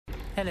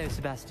Hello,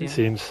 Sebastian. it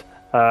seems.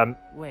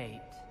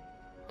 Wait.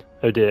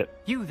 Oh dear.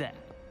 You there?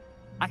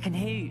 I can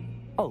hear you.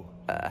 Oh,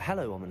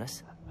 hello,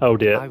 Ominous. Oh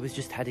dear. I was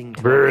just heading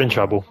to... We're in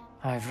trouble.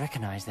 I've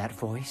recognized that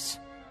voice.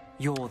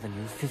 You're the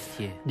new 5th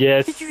year.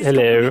 Yes, Did you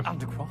hello.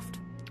 Undercroft?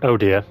 Oh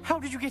dear. How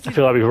did you get I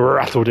feel like we've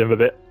rattled him a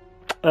bit.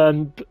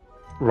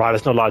 Right,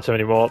 let's not lie to him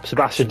anymore.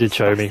 Sebastian did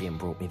show me. Sebastian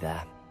brought me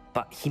there,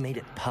 but he made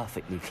it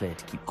perfectly clear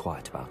to keep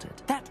quiet about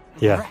it. That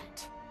Yeah.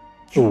 rat.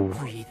 Ooh.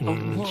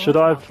 Should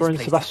I have thrown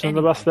Sebastian on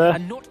the bus there?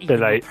 And not Bit even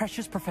late. the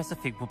precious Professor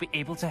Fig will be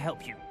able to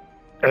help you.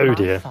 Oh My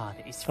dear. father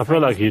is I feel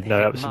like friends you'd with know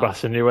the that was headmaster,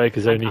 Sebastian anyway,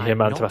 because only and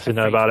him I'm and not Sebastian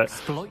know afraid about to it.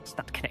 exploit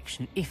that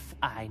connection if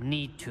I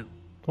need to.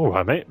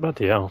 Alright, mate.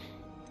 Bloody hell.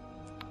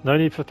 No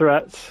need for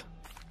threats.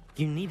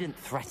 You needn't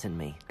threaten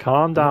me. Calm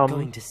I'm not down.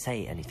 going to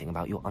say anything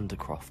about your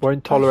Undercroft.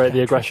 Won't tolerate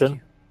the I trust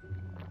aggression.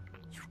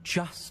 You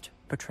just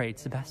betrayed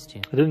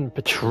Sebastian. I didn't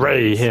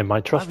betray him. I I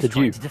was trusted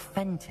trying you. to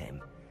defend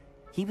him.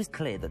 He was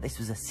clear that this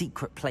was a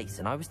secret place,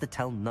 and I was to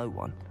tell no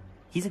one.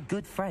 He's a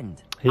good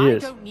friend. He I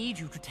is. don't need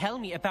you to tell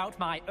me about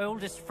my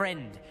oldest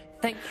friend.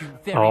 Thank you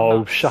very Oh,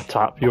 much. shut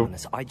up. You're...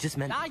 Ominous, I just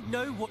meant... I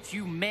know what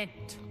you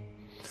meant.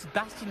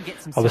 Sebastian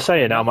gets I himself was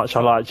saying how enough much I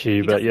trouble. liked you,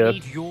 He but doesn't you're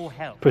need your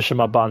help. pushing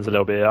my buttons a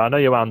little bit. I know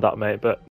you wound up, mate, but